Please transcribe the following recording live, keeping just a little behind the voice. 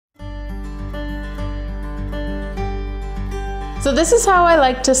So this is how I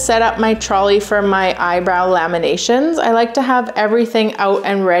like to set up my trolley for my eyebrow laminations. I like to have everything out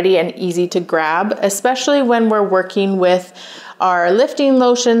and ready and easy to grab, especially when we're working with our lifting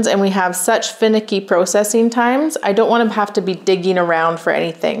lotions and we have such finicky processing times. I don't want to have to be digging around for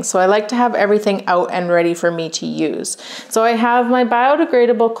anything. So I like to have everything out and ready for me to use. So I have my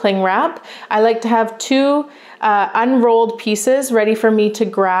biodegradable cling wrap. I like to have two unrolled pieces ready for me to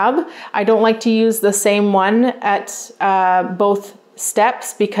grab. I don't like to use the same one at both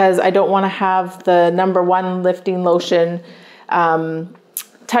steps because I don't want to have the #1 lifting lotion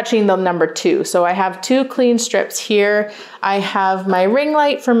touching the #2. So I have two clean strips here. I have my ring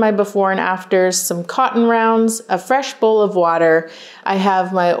light for my before and afters, some cotton rounds, a fresh bowl of water. I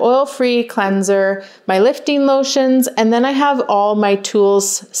have my oil-free cleanser, my lifting lotions, and then I have all my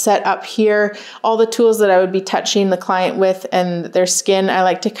tools set up here, all the tools that I would be touching the client with and their skin. I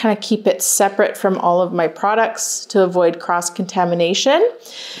like to kind of keep it separate from all of my products to avoid cross-contamination.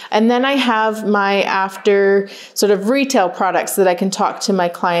 And then I have my after sort of retail products that I can talk to my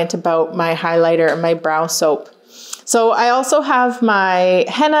client about, my highlighter and my brow soap. So I also have my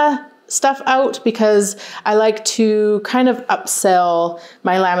henna stuff out because I like to kind of upsell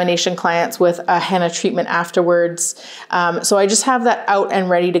my lamination clients with a henna treatment afterwards. So I just have that out and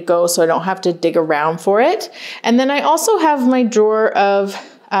ready to go so I don't have to dig around for it. And then I also have my drawer of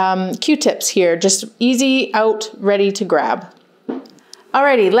Q-tips here, just easy out, ready to grab.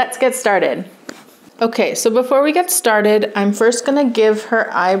 Alrighty, let's get started. Okay, so before we get started, I'm first gonna give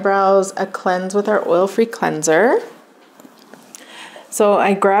her eyebrows a cleanse with our oil-free cleanser. So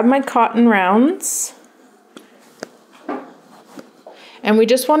I grab my cotton rounds and we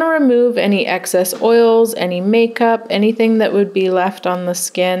just want to remove any excess oils, any makeup, anything that would be left on the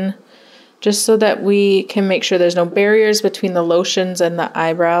skin, just so that we can make sure there's no barriers between the lotions and the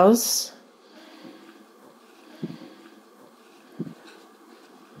eyebrows.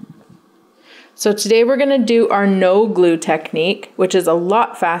 So today we're going to do our no glue technique, which is a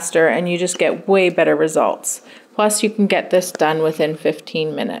lot faster and you just get way better results. Plus, you can get this done within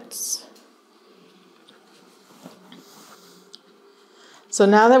 15 minutes. So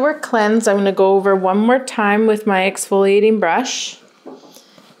now that we're cleansed, I'm going to go over one more time with my exfoliating brush.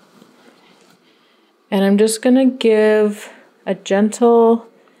 And I'm just going to give a gentle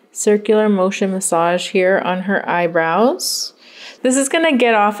circular motion massage here on her eyebrows. This is going to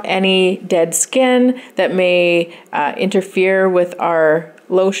get off any dead skin that may interfere with our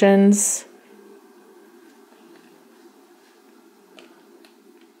lotions.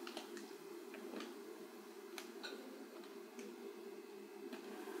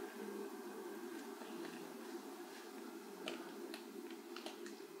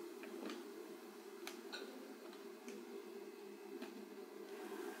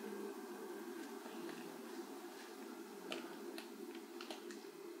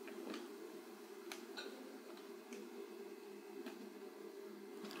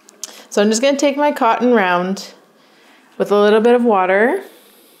 So I'm just going to take my cotton round with a little bit of water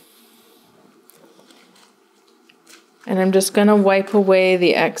and I'm just going to wipe away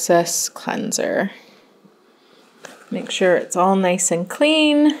the excess cleanser. Make sure it's all nice and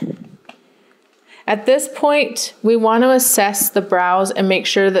clean. At this point, we want to assess the brows and make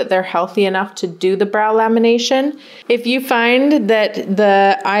sure that they're healthy enough to do the brow lamination. If you find that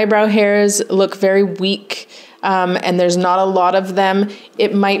the eyebrow hairs look very weak, and there's not a lot of them,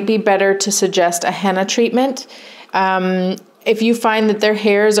 it might be better to suggest a henna treatment. If you find that their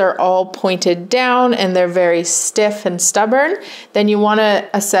hairs are all pointed down and they're very stiff and stubborn, then you want to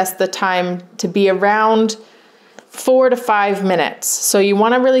assess the time to be around 4 to 5 minutes. So you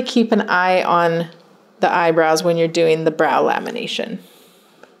want to really keep an eye on the eyebrows when you're doing the brow lamination.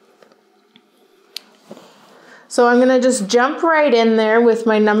 So I'm going to just jump right in there with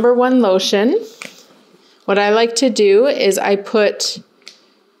my #1 lotion. What I like to do is I put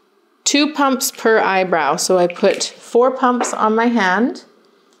 2 pumps per eyebrow. So I put 4 pumps on my hand.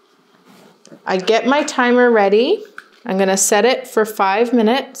 I get my timer ready. I'm going to set it for 5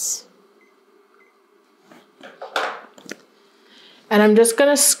 minutes. And I'm just going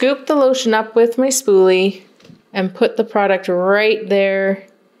to scoop the lotion up with my spoolie and put the product right there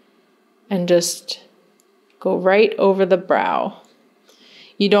and just go right over the brow.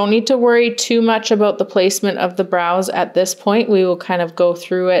 You don't need to worry too much about the placement of the brows at this point. We will kind of go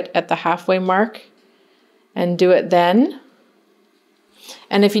through it at the halfway mark and do it then.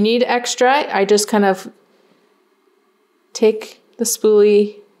 And if you need extra, I just kind of take the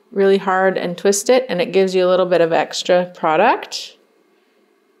spoolie really hard and twist it, and it gives you a little bit of extra product.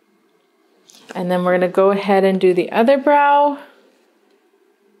 And then we're going to go ahead and do the other brow.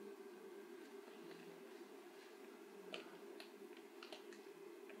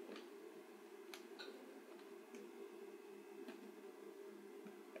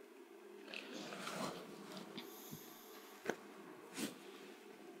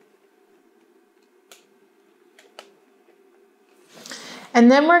 And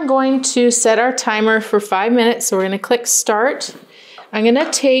then we're going to set our timer for 5 minutes. So we're going to click start. I'm going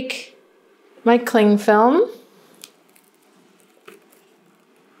to take my cling film,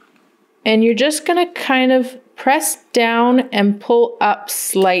 and you're just going to kind of press down and pull up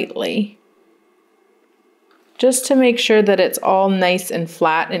slightly, just to make sure that it's all nice and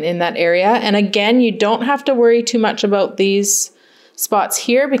flat and in that area. And again, you don't have to worry too much about these spots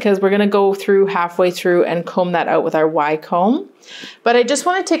here because we're gonna go through halfway through and comb that out with our Y comb. But I just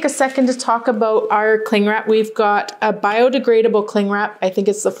wanna take a second to talk about our cling wrap. We've got a biodegradable cling wrap. I think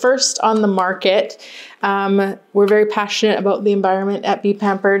it's the first on the market. We're very passionate about the environment at Bee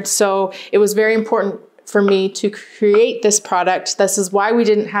Pampered, so it was very important for me to create this product. This is why we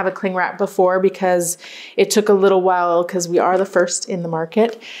didn't have a cling wrap before, because it took a little while because we are the first in the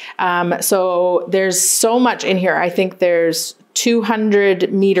market. So there's so much in here. I think there's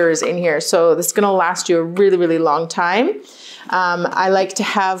 200 meters in here. So this is gonna last you a really, really long time. I like to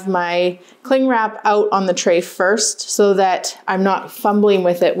have my cling wrap out on the tray first so that I'm not fumbling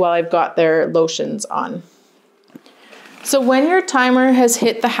with it while I've got their lotions on. So when your timer has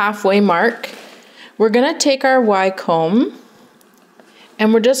hit the halfway mark, we're gonna take our Y comb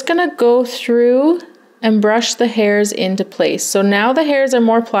and we're just gonna go through and brush the hairs into place. So now the hairs are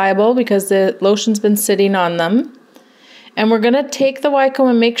more pliable because the lotion's been sitting on them. And we're gonna take the Y comb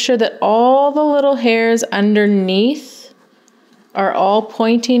and make sure that all the little hairs underneath are all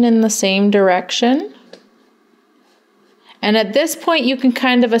pointing in the same direction. And at this point, you can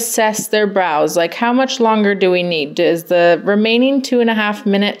kind of assess their brows. Like, how much longer do we need? Is the remaining 2.5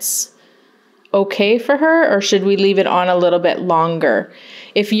 minutes okay for her, or should we leave it on a little bit longer?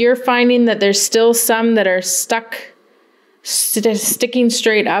 If you're finding that there's still some that are sticking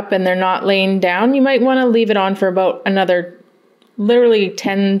straight up and they're not laying down, you might want to leave it on for about another literally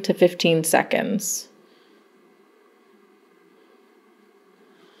 10 to 15 seconds.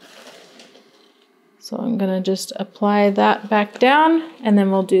 So I'm gonna just apply that back down, and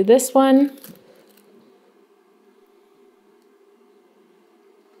then we'll do this one.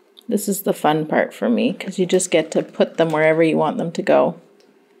 This is the fun part for me because you just get to put them wherever you want them to go.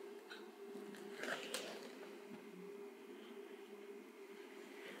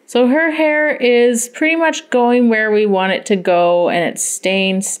 So her hair is pretty much going where we want it to go, and it's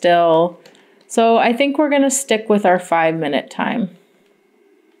staying still. So I think we're gonna stick with our 5-minute time.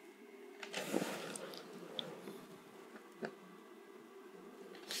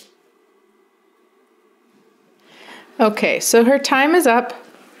 Okay, so her time is up.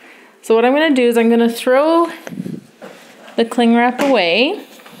 So what I'm gonna do is I'm gonna throw the cling wrap away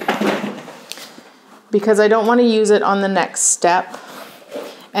because I don't wanna use it on the next step.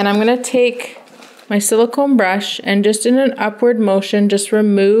 And I'm gonna take my silicone brush and just in an upward motion, just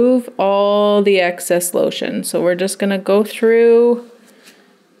remove all the excess lotion. So we're just gonna go through.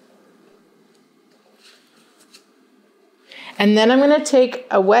 And then I'm gonna take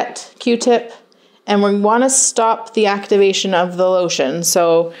a wet Q-tip and we want to stop the activation of the lotion.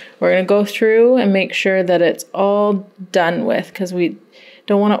 So we're going to go through and make sure that it's all done with, because we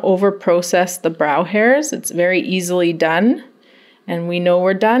don't want to over process the brow hairs. It's very easily done and we know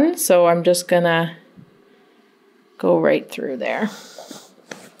we're done. So I'm just going to go right through there.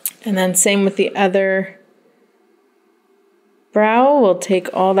 And then same with the other brow. We'll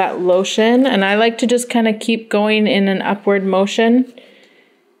take all that lotion, and I like to just kind of keep going in an upward motion.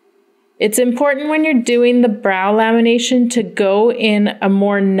 It's important when you're doing the brow lamination to go in a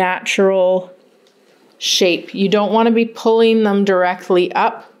more natural shape. You don't want to be pulling them directly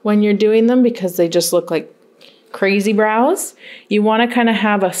up when you're doing them because they just look like crazy brows. You want to kind of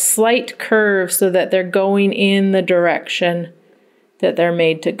have a slight curve so that they're going in the direction that they're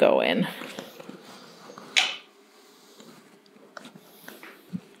made to go in.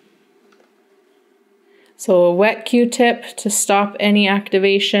 So a wet Q-tip to stop any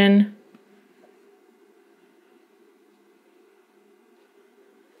activation.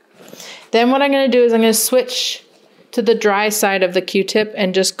 Then what I'm going to do is I'm going to switch to the dry side of the Q-tip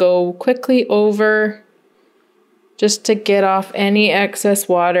and just go quickly over just to get off any excess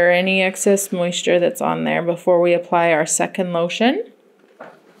water, any excess moisture that's on there before we apply our second lotion.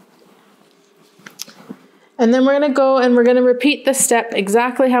 And then we're going to go and we're going to repeat the step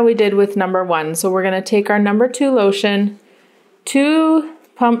exactly how we did with number 1. So we're going to take our number 2 lotion, 2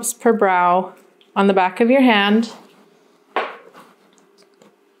 pumps per brow on the back of your hand.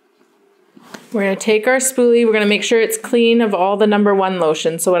 We're going to take our spoolie, we're going to make sure it's clean of all the number 1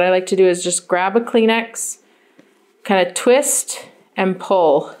 lotion. So what I like to do is just grab a Kleenex, kind of twist and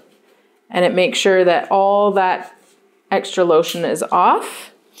pull, and it makes sure that all that extra lotion is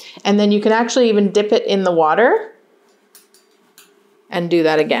off. And then you can actually even dip it in the water and do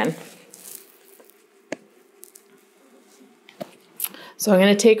that again. So I'm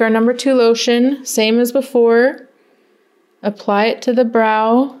going to take our number 2 lotion, same as before, apply it to the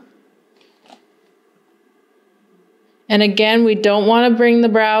brow. And again, we don't want to bring the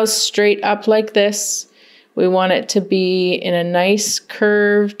brows straight up like this. We want it to be in a nice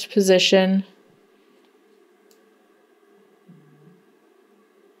curved position.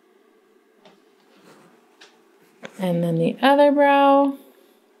 And then the other brow.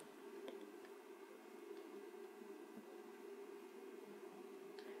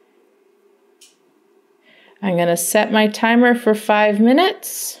 I'm going to set my timer for 5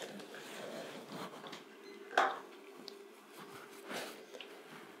 minutes.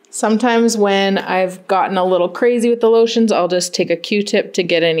 Sometimes when I've gotten a little crazy with the lotions, I'll just take a Q-tip to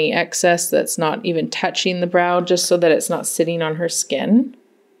get any excess that's not even touching the brow, just so that it's not sitting on her skin.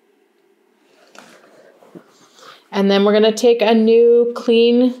 And then we're going to take a new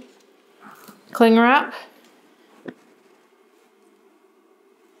clean cling wrap.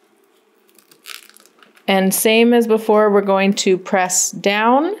 And same as before, we're going to press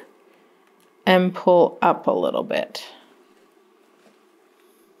down and pull up a little bit.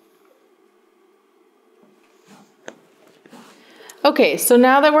 Okay, so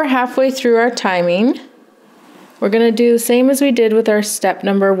now that we're halfway through our timing, we're going to do the same as we did with our step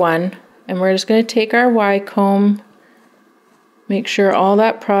number 1. And we're just going to take our Y comb, make sure all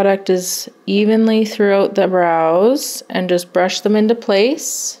that product is evenly throughout the brows, and just brush them into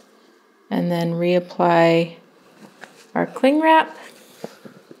place. And then reapply our cling wrap.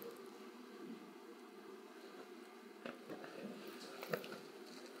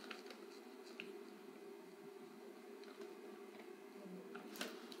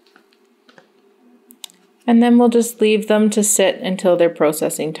 And then we'll just leave them to sit until their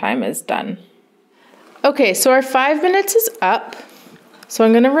processing time is done. Okay, so our 5 minutes is up. So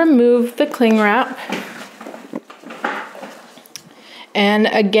I'm going to remove the cling wrap. And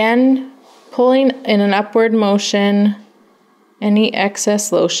again, pulling in an upward motion any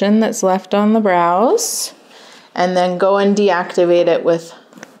excess lotion that's left on the brows. And then go and deactivate it with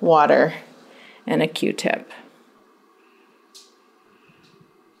water and a Q-tip.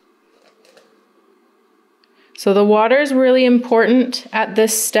 So the water is really important at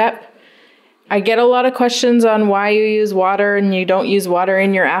this step. I get a lot of questions on why you use water and you don't use water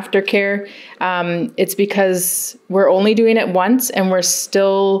in your aftercare. It's because we're only doing it once and we're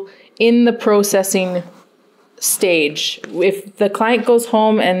still in the processing stage. If the client goes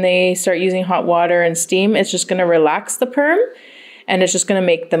home and they start using hot water and steam, it's just going to relax the perm and it's just going to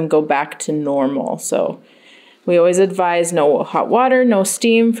make them go back to normal. So we always advise no hot water, no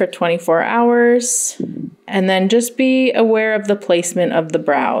steam for 24 hours. And then just be aware of the placement of the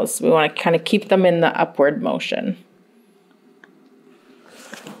brows. We want to kind of keep them in the upward motion.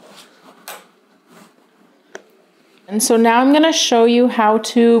 And so now I'm going to show you how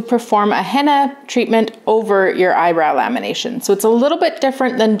to perform a henna treatment over your eyebrow lamination. So it's a little bit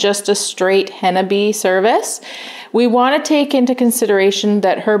different than just a straight Henna Bee service. We want to take into consideration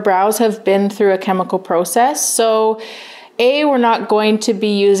that her brows have been through a chemical process. So A, we're not going to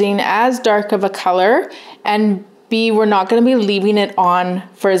be using as dark of a color, and B, we're not going to be leaving it on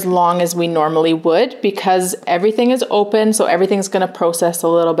for as long as we normally would because everything is open, so everything's going to process a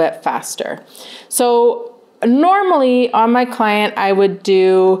little bit faster. So normally on my client, I would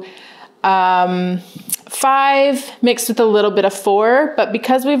do 5 mixed with a little bit of 4, but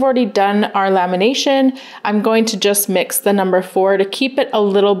because we've already done our lamination, I'm going to just mix the number 4 to keep it a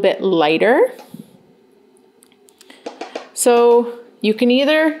little bit lighter. So you can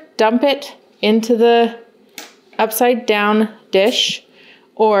either dump it into the upside down dish,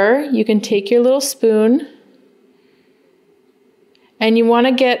 or you can take your little spoon and you want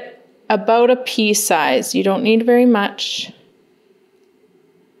to get about a pea size. You don't need very much.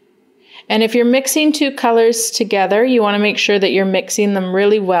 And if you're mixing 2 colors together, you want to make sure that you're mixing them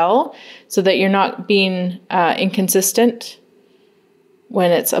really well so that you're not being inconsistent when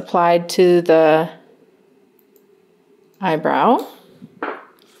it's applied to the eyebrow.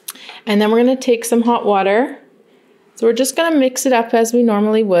 And then we're going to take some hot water. So we're just going to mix it up as we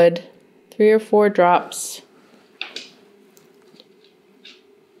normally would, 3 or 4 drops.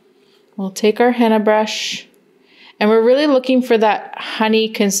 We'll take our henna brush, and we're really looking for that honey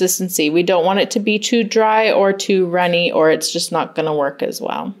consistency. We don't want it to be too dry or too runny, or it's just not going to work as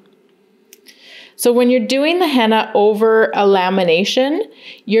well. So when you're doing the henna over a lamination,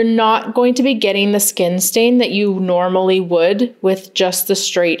 you're not going to be getting the skin stain that you normally would with just the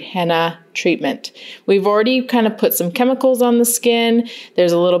straight henna treatment. We've already kind of put some chemicals on the skin.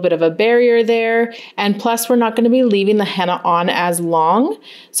 There's a little bit of a barrier there. And plus we're not going to be leaving the henna on as long.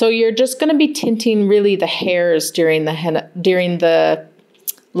 So you're just going to be tinting really the hairs during the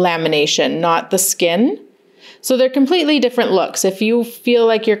lamination, not the skin. So they're completely different looks. If you feel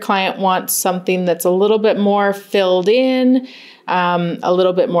like your client wants something that's a little bit more filled in, a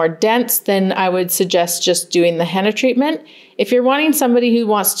little bit more dense, then I would suggest just doing the henna treatment. If you're wanting somebody who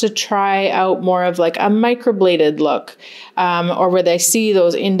wants to try out more of like a microbladed look, or where they see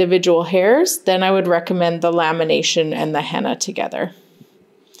those individual hairs, then I would recommend the lamination and the henna together.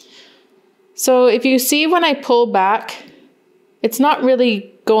 So if you see when I pull back, it's not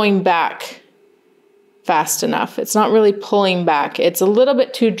really going back fast enough. It's not really pulling back. It's a little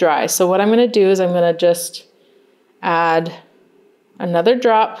bit too dry. So what I'm going to do is I'm going to just add another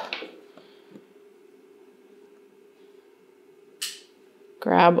drop.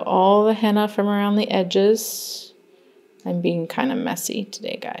 Grab all the henna from around the edges. I'm being kind of messy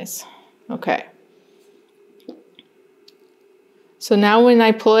today, guys. Okay. So now when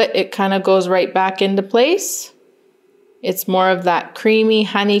I pull it, it kind of goes right back into place. It's more of that creamy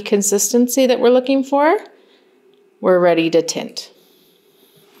honey consistency that we're looking for. We're ready to tint.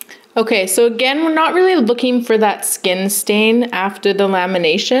 Okay, so again, we're not really looking for that skin stain after the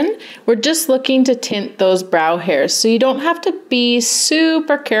lamination. We're just looking to tint those brow hairs. So you don't have to be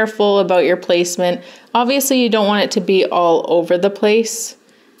super careful about your placement. Obviously, you don't want it to be all over the place,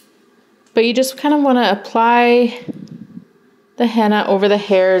 but you just kind of want to apply the henna over the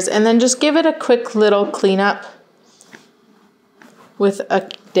hairs and then just give it a quick little cleanup with a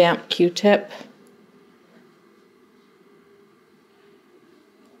damp Q-tip.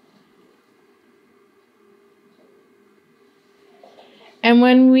 And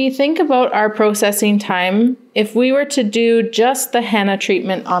when we think about our processing time, if we were to do just the henna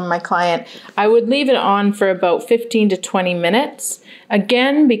treatment on my client, I would leave it on for about 15 to 20 minutes.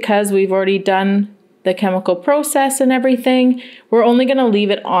 Again, because we've already done the chemical process and everything, we're only going to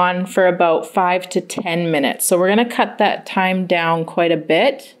leave it on for about 5 to 10 minutes. So we're going to cut that time down quite a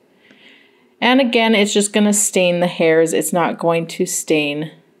bit. And again, it's just going to stain the hairs. It's not going to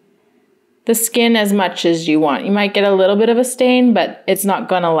stain the skin as much as you want. You might get a little bit of a stain, but it's not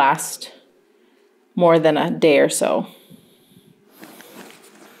going to last more than a day or so.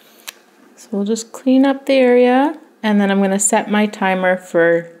 So we'll just clean up the area, and then I'm going to set my timer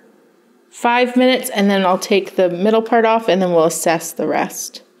for 5 minutes, and then I'll take the middle part off, and then we'll assess the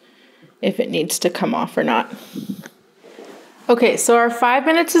rest if it needs to come off or not. Okay, so our 5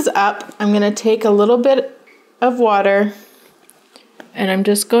 minutes is up. I'm going to take a little bit of water, and I'm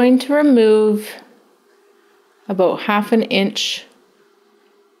just going to remove about 1/2 inch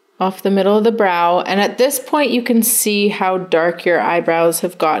off the middle of the brow. And at this point, you can see how dark your eyebrows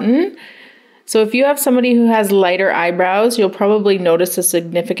have gotten. So if you have somebody who has lighter eyebrows, you'll probably notice a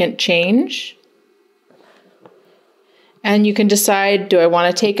significant change. And you can decide, do I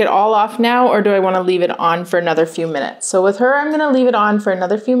want to take it all off now, or do I want to leave it on for another few minutes? So with her, I'm going to leave it on for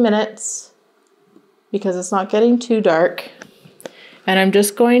another few minutes because it's not getting too dark. And I'm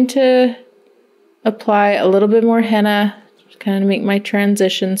just going to apply a little bit more henna, kind of make my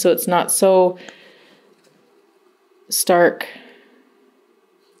transition so it's not so stark.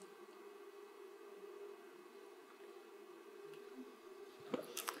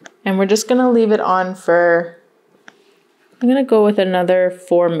 And we're just going to leave it on for, I'm going to go with another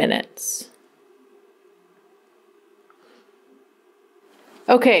 4 minutes.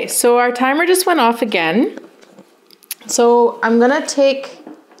 Okay, so our timer just went off again. So I'm going to take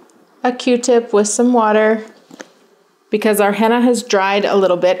a Q-tip with some water because our henna has dried a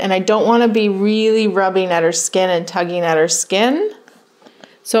little bit and I don't want to be really rubbing at her skin and tugging at her skin.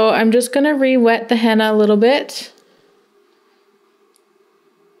 So I'm just going to re-wet the henna a little bit.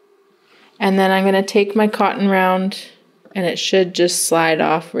 And then I'm going to take my cotton round and it should just slide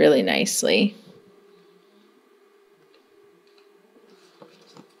off really nicely.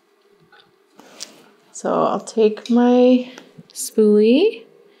 So I'll take my spoolie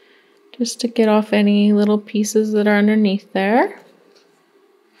just to get off any little pieces that are underneath there.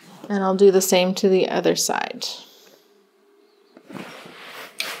 And I'll do the same to the other side.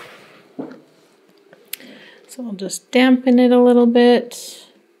 So I'll just dampen it a little bit,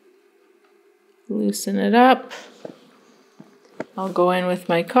 loosen it up. I'll go in with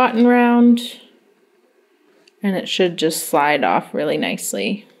my cotton round and it should just slide off really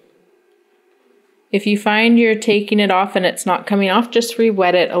nicely. If you find you're taking it off and it's not coming off, just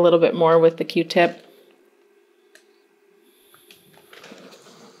re-wet it a little bit more with the Q-tip.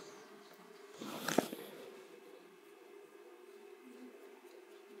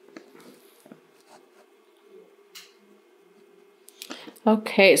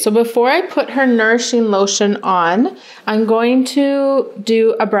 Okay, so before I put her nourishing lotion on, I'm going to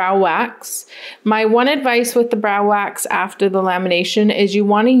do a brow wax. My one advice with the brow wax after the lamination is you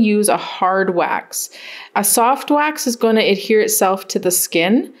want to use a hard wax. A soft wax is going to adhere itself to the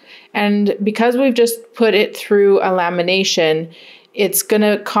skin, and because we've just put it through a lamination, it's going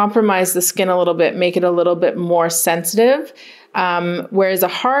to compromise the skin a little bit, make it a little bit more sensitive. Whereas a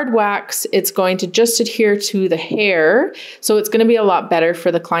hard wax, it's going to just adhere to the hair. So it's going to be a lot better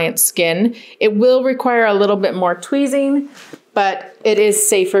for the client's skin. It will require a little bit more tweezing, but it is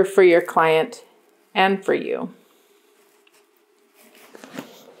safer for your client and for you.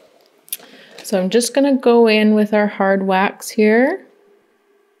 So I'm just going to go in with our hard wax here.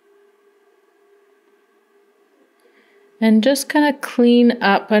 And just kind of clean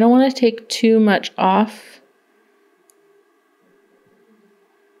up. I don't want to take too much off.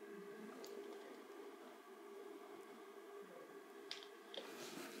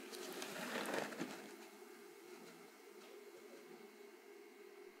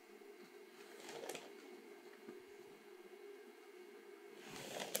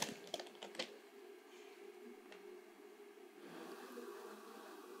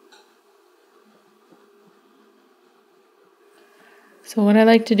 So what I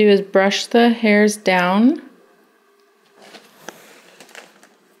like to do is brush the hairs down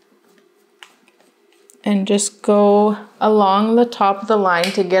and just go along the top of the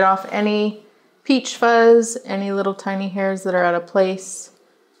line to get off any peach fuzz, any little tiny hairs that are out of place.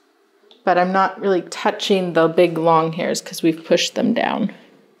 But I'm not really touching the big long hairs because we've pushed them down.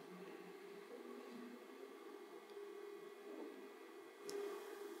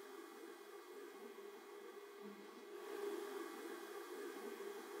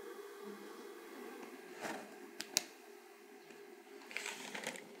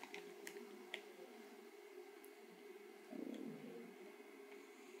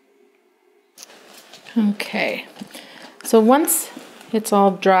 Okay, so once it's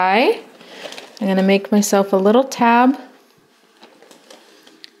all dry, I'm going to make myself a little tab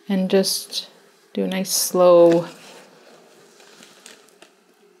and just do a nice slow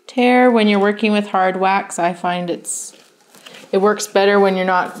tear. When you're working with hard wax, I find it works better when you're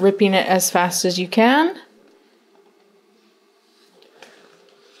not ripping it as fast as you can.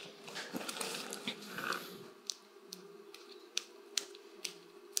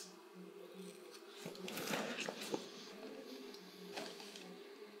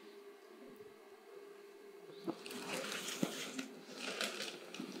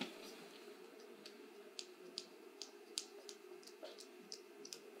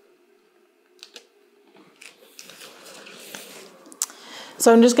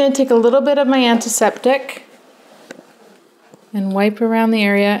 So I'm just going to take a little bit of my antiseptic and wipe around the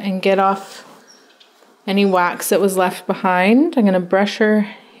area and get off any wax that was left behind. I'm going to brush her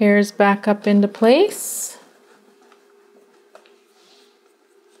hairs back up into place.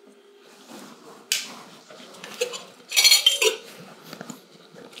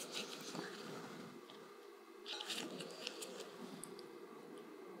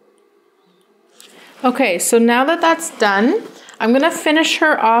 Okay, so now that that's done, I'm going to finish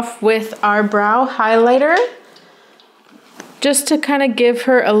her off with our brow highlighter just to kind of give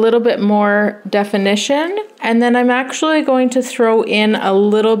her a little bit more definition. And then I'm actually going to throw in a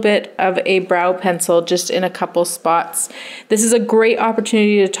little bit of a brow pencil just in a couple spots. This is a great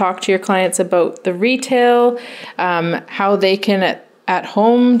opportunity to talk to your clients about the retail, how they can at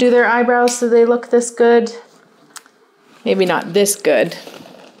home do their eyebrows so they look this good. Maybe not this good.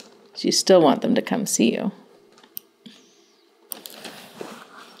 You still want them to come see you.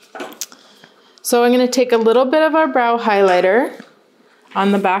 So I'm going to take a little bit of our brow highlighter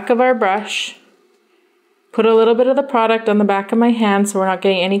on the back of our brush, put a little bit of the product on the back of my hand so we're not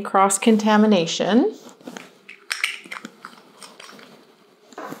getting any cross-contamination.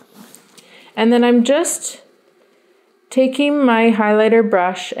 And then I'm just taking my highlighter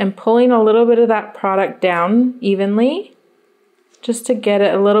brush and pulling a little bit of that product down evenly, just to get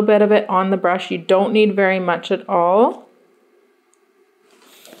it, a little bit of it on the brush. You don't need very much at all.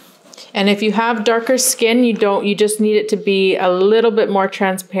 And if you have darker skin, you just need it to be a little bit more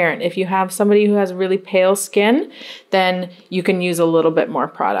transparent. If you have somebody who has really pale skin, then you can use a little bit more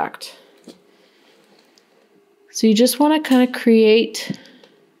product. So you just want to kind of create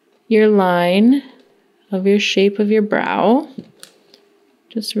your line of your shape of your brow,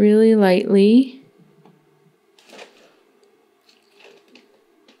 just really lightly.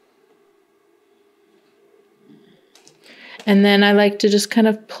 And then I like to just kind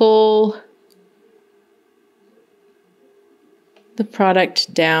of pull the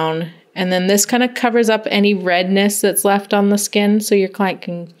product down. And then this kind of covers up any redness that's left on the skin so your client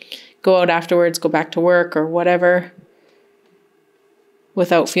can go out afterwards, go back to work or whatever,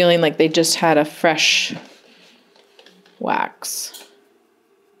 without feeling like they just had a fresh wax.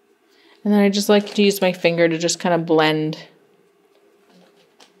 And then I just like to use my finger to just kind of blend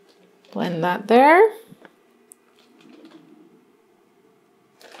that there.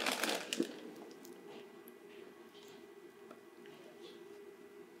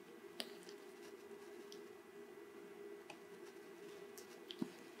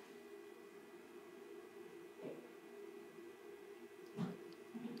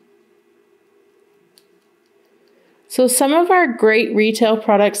 So some of our great retail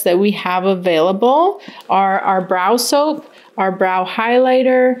products that we have available are our brow soap, our brow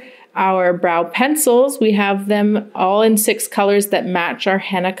highlighter, our brow pencils. We have them all in 6 colors that match our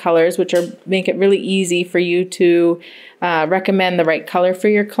henna colors, which make it really easy for you to recommend the right color for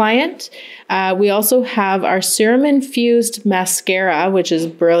your client. We also have our serum infused mascara, which is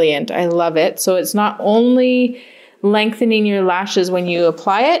brilliant. I love it. So it's not only lengthening your lashes when you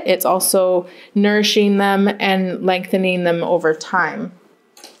apply it, it's also nourishing them and lengthening them over time.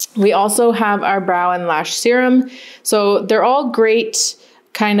 We also have our brow and lash serum. So they're all great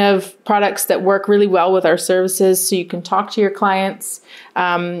kind of products that work really well with our services, so you can talk to your clients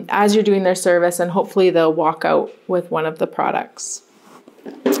as you're doing their service, and hopefully they'll walk out with one of the products.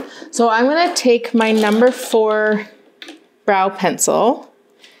 So I'm going to take my number 4 brow pencil,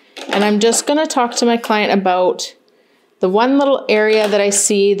 and I'm just going to talk to my client about the one little area that I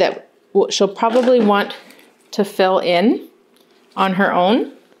see that she'll probably want to fill in on her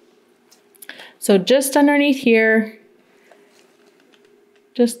own. So just underneath here,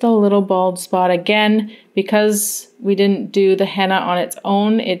 just a little bald spot. Again, because we didn't do the henna on its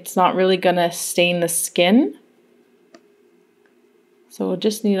own, it's not really gonna stain the skin. So we'll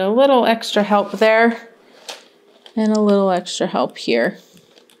just need a little extra help there and a little extra help here.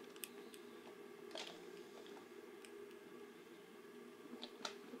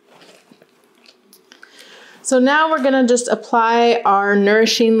 So now we're gonna just apply our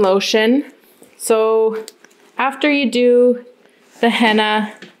nourishing lotion. So after you do the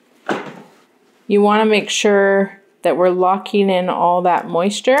henna, you wanna make sure that we're locking in all that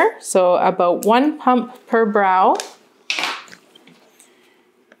moisture. So about 1 pump per brow.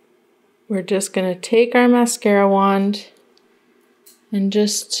 We're just gonna take our mascara wand and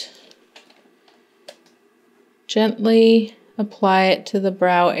just gently apply it to the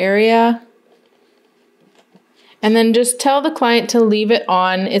brow area. And then just tell the client to leave it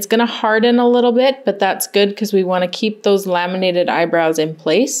on. It's gonna harden a little bit, but that's good because we wanna keep those laminated eyebrows in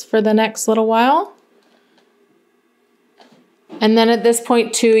place for the next little while. And then at this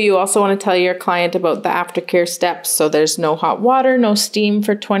point too, you also wanna tell your client about the aftercare steps. So there's no hot water, no steam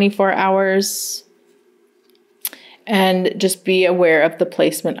for 24 hours. And just be aware of the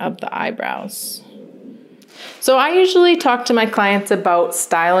placement of the eyebrows. So I usually talk to my clients about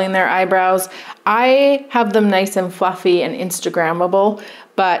styling their eyebrows. I have them nice and fluffy and Instagrammable,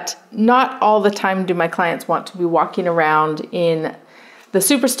 but not all the time do my clients want to be walking around in the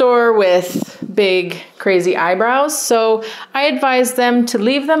superstore with big, crazy eyebrows. So I advise them to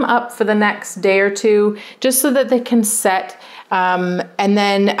leave them up for the next day or two, just so that they can set. And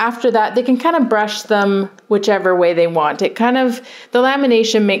then after that, they can kind of brush them whichever way they want. The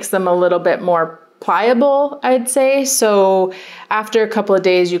lamination makes them a little bit more pliable, I'd say. So after a couple of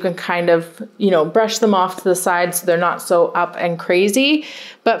days, you can kind of, brush them off to the side so they're not so up and crazy.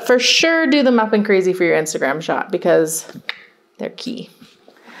 But for sure, do them up and crazy for your Instagram shot because they're key.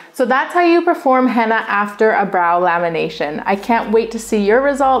 So that's how you perform henna after a brow lamination. I can't wait to see your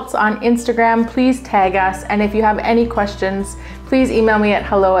results on Instagram. Please tag us. And if you have any questions, please email me at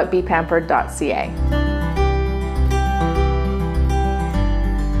hello@beepampered.ca.